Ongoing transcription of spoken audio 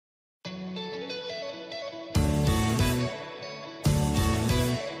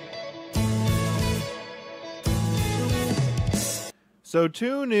So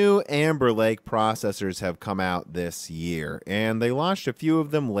two new Amber Lake processors have come out this year, and they launched a few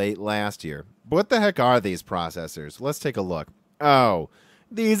of them late last year. But what the heck are these processors? Let's take a look. Oh,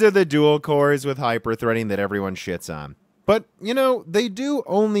 these are the dual cores with hyperthreading that everyone shits on. But, they do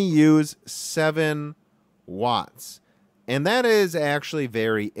only use 7 watts. And that is actually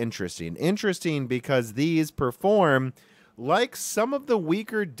very interesting. Interesting because these perform like some of the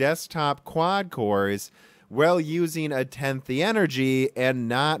weaker desktop quad cores while using a tenth the energy and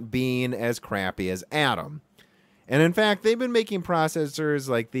not being as crappy as Atom. And in fact, they've been making processors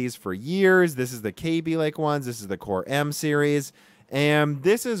like these for years. This is the KB Lake ones. This is the Core M series. And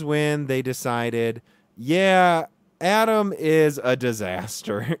this is when they decided, yeah, Atom is a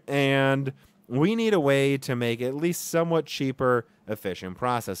disaster. And we need a way to make at least somewhat cheaper, efficient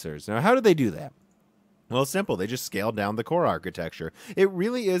processors. Now, how do they do that? Well, simple. They just scaled down the core architecture. It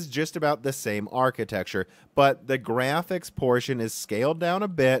really is just about the same architecture, but the graphics portion is scaled down a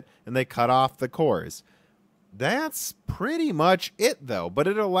bit, and they cut off the cores. That's pretty much it, though, but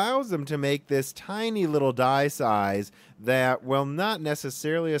it allows them to make this tiny little die size that, while not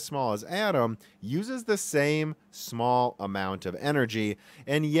necessarily as small as Atom, uses the same small amount of energy.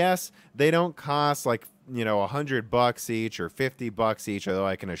 And yes, they don't cost like $100 each or $50 each, although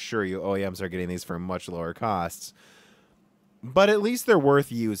I can assure you OEMs are getting these for much lower costs. But at least they're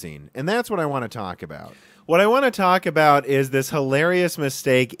worth using, and that's what I want to talk about. What I want to talk about is this hilarious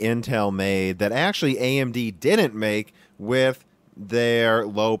mistake Intel made that actually AMD didn't make with their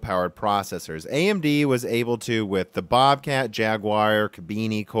low-powered processors. AMD was able to, with the Bobcat, Jaguar,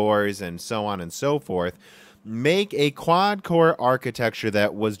 Kabini cores, and so on and so forth, make a quad-core architecture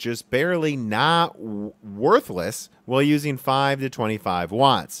that was just barely not worthless while using 5 to 25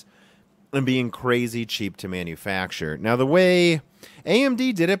 watts and being crazy cheap to manufacture. Now, the way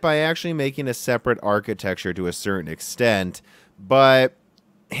AMD did it by actually making a separate architecture to a certain extent, but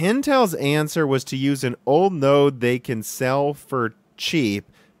Intel's answer was to use an old node they can sell for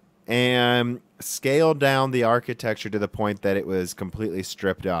cheap and scale down the architecture to the point that it was completely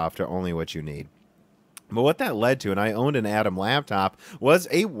stripped off to only what you need. But what that led to, and I owned an Atom laptop, was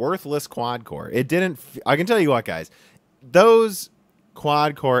a worthless quad core. It didn't, I can tell you what, guys, those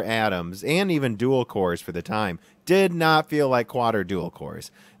quad core Atoms and even dual cores for the time did not feel like quad or dual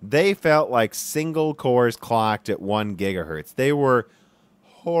cores. They felt like single cores clocked at 1 gigahertz. They were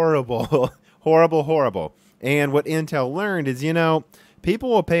horrible, horrible. And what Intel learned is, people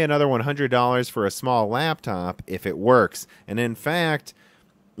will pay another $100 for a small laptop if it works. And in fact,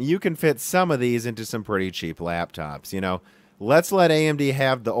 you can fit some of these into some pretty cheap laptops. Let's let AMD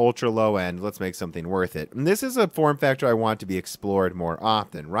have the ultra low end. Let's make something worth it. And this is a form factor I want to be explored more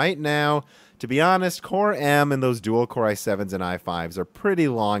often. Right now, to be honest, Core M and those dual Core i7s and i5s are pretty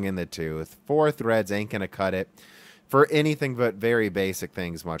long in the tooth. 4 threads ain't going to cut it for anything but very basic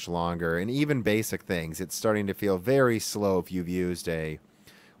things much longer. And even basic things, it's starting to feel very slow if you've used a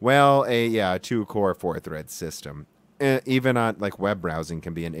 2-core, 4-thread system. Even on like web browsing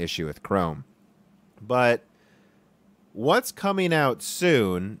can be an issue with Chrome. But what's coming out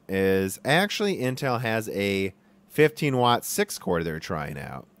soon is actually Intel has a 15-watt 6-core they're trying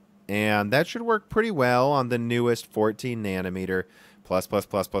out. And that should work pretty well on the newest 14-nanometer plus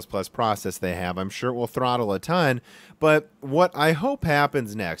process they have. I'm sure it will throttle a ton. But what I hope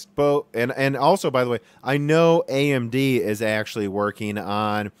happens next, and also, by the way, I know AMD is actually working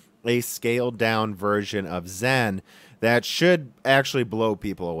on a scaled-down version of Zen that should actually blow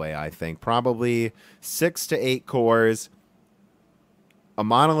people away, I think. Probably 6 to 8 cores, a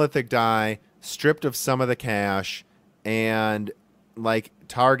monolithic die, stripped of some of the cache, and like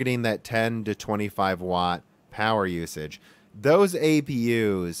targeting that 10 to 25 watt power usage. Those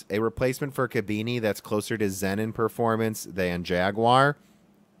APUs, a replacement for Kabini that's closer to Zen in performance than Jaguar,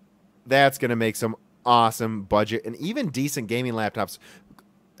 that's going to make some awesome budget and even decent gaming laptops.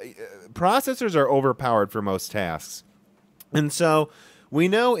 Processors are overpowered for most tasks. And so we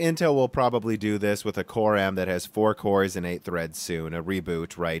know Intel will probably do this with a Core M that has 4 cores and 8 threads soon, a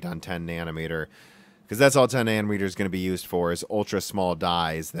reboot, right, on 10 nanometer. Because that's all 10 nanometer is going to be used for, is ultra small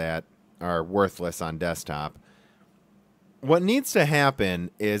dies that are worthless on desktop. What needs to happen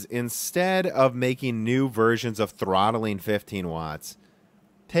is, instead of making new versions of throttling 15 watts,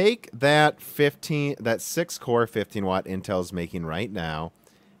 take that 6-core 15 watt Intel's making right now,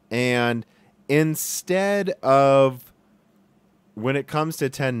 and instead of, when it comes to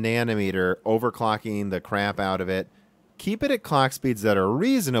 10 nanometer, overclocking the crap out of it, keep it at clock speeds that are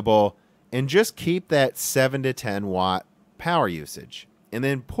reasonable, and just keep that 7 to 10 watt power usage. And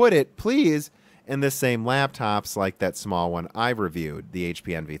then put it, please, in the same laptops like that small one I've reviewed, the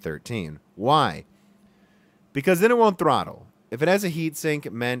HP Envy 13. Why? Because then it won't throttle. if it has a heatsink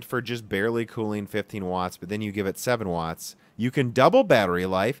meant for just barely cooling 15 watts, but then you give it 7 watts, you can double battery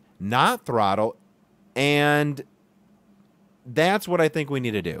life, not throttle, and that's what I think we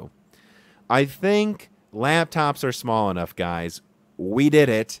need to do. I think laptops are small enough, guys. We did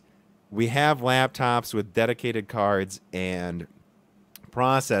it. We have laptops with dedicated cards and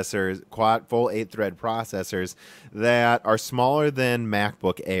processors, full 8-thread processors that are smaller than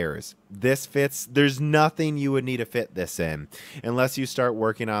MacBook Airs. This fits. There's nothing you would need to fit this in unless you start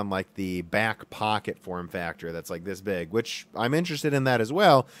working on like the back pocket form factor that's like this big, which I'm interested in that as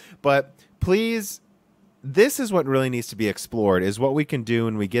well. But please, this is what really needs to be explored, is what we can do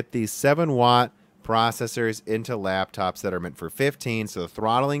when we get these 7-watt processors into laptops that are meant for 15, so the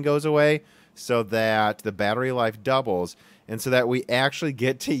throttling goes away, so that the battery life doubles, and so that we actually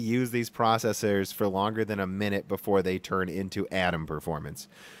get to use these processors for longer than a minute before they turn into atom performance.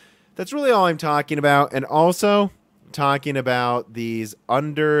 That's really all I'm talking about, and also talking about these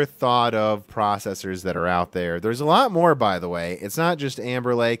under-thought of processors that are out there. There's a lot more, by the way. It's not just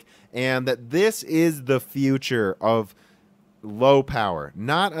Amber Lake, and that this is the future of low power,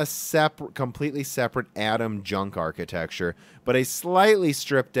 not a completely separate atom junk architecture, but a slightly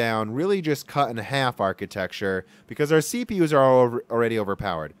stripped down, really just cut in half architecture, because our CPUs are already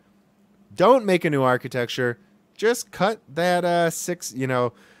overpowered. Don't make a new architecture, just cut that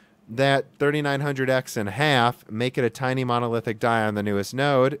that 3900X in half, make it a tiny monolithic die on the newest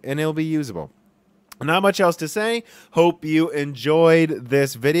node, and it'll be usable. Not much else to say. Hope you enjoyed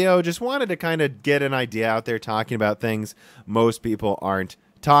this video. Just wanted to kind of get an idea out there talking about things most people aren't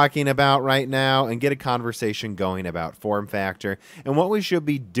talking about right now and get a conversation going about form factor and what we should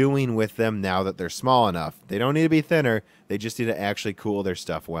be doing with them now that they're small enough. They don't need to be thinner. They just need to actually cool their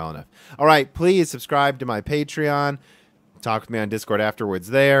stuff well enough. All right, please subscribe to my Patreon. Talk with me on Discord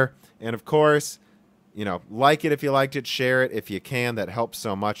afterwards there. And of course, like it if you liked it, share it if you can. That helps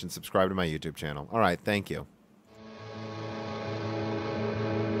so much, and subscribe to my YouTube channel. All right, thank you.